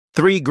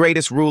Three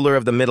greatest ruler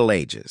of the Middle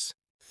Ages.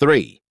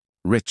 3.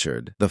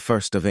 Richard the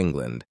First of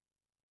England.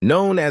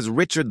 Known as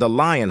Richard the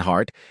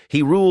Lionheart,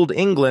 he ruled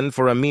England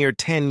for a mere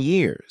 10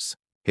 years.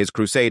 His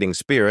crusading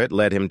spirit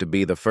led him to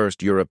be the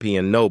first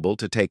European noble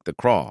to take the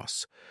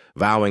cross,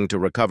 vowing to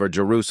recover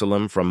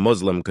Jerusalem from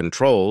Muslim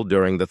control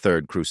during the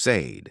Third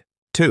Crusade.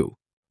 2.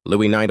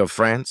 Louis Knight of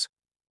France.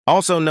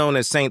 Also known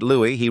as Saint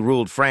Louis, he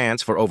ruled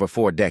France for over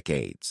 4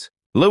 decades.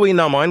 Louis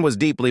Nomon was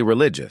deeply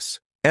religious,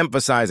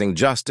 emphasizing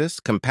justice,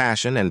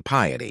 compassion, and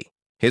piety.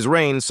 His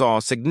reign saw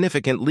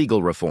significant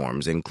legal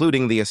reforms,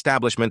 including the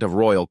establishment of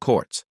royal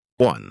courts.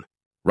 1.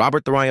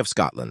 Robert the Rye of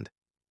Scotland.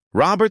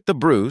 Robert the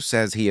Bruce,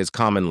 as he is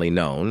commonly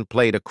known,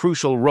 played a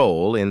crucial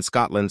role in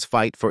Scotland's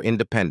fight for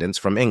independence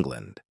from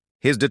England.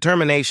 His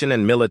determination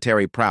and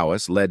military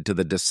prowess led to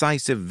the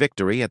decisive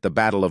victory at the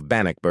Battle of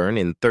Bannockburn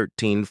in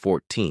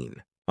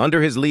 1314.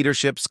 Under his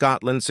leadership,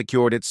 Scotland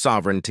secured its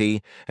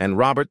sovereignty, and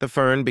Robert the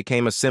Fern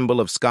became a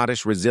symbol of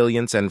Scottish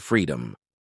resilience and freedom.